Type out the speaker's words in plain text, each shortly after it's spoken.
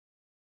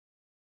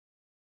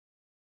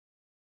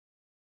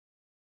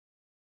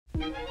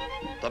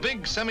The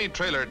big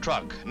semi-trailer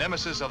truck,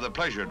 nemesis of the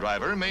pleasure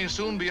driver, may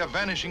soon be a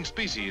vanishing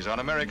species on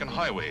American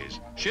highways,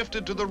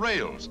 shifted to the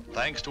rails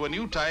thanks to a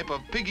new type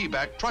of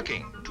piggyback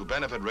trucking to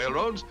benefit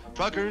railroads,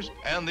 truckers,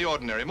 and the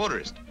ordinary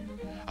motorist.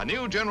 A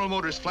new General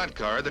Motors flat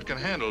car that can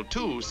handle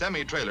 2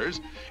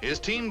 semi-trailers is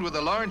teamed with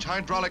a large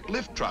hydraulic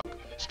lift truck,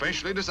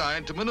 specially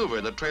designed to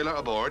maneuver the trailer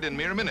aboard in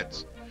mere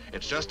minutes.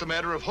 It's just a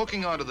matter of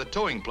hooking onto the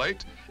towing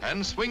plate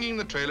and swinging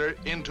the trailer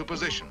into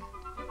position.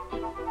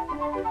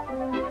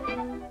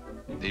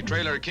 The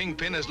trailer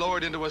kingpin is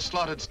lowered into a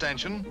slotted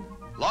stanchion,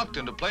 locked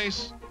into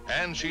place,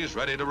 and she's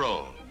ready to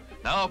roll.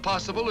 Now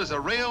possible is a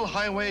rail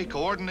highway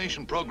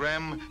coordination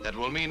program that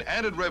will mean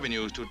added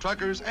revenues to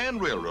truckers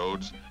and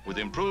railroads with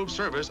improved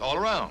service all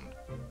around.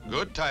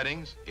 Good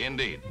tidings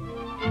indeed.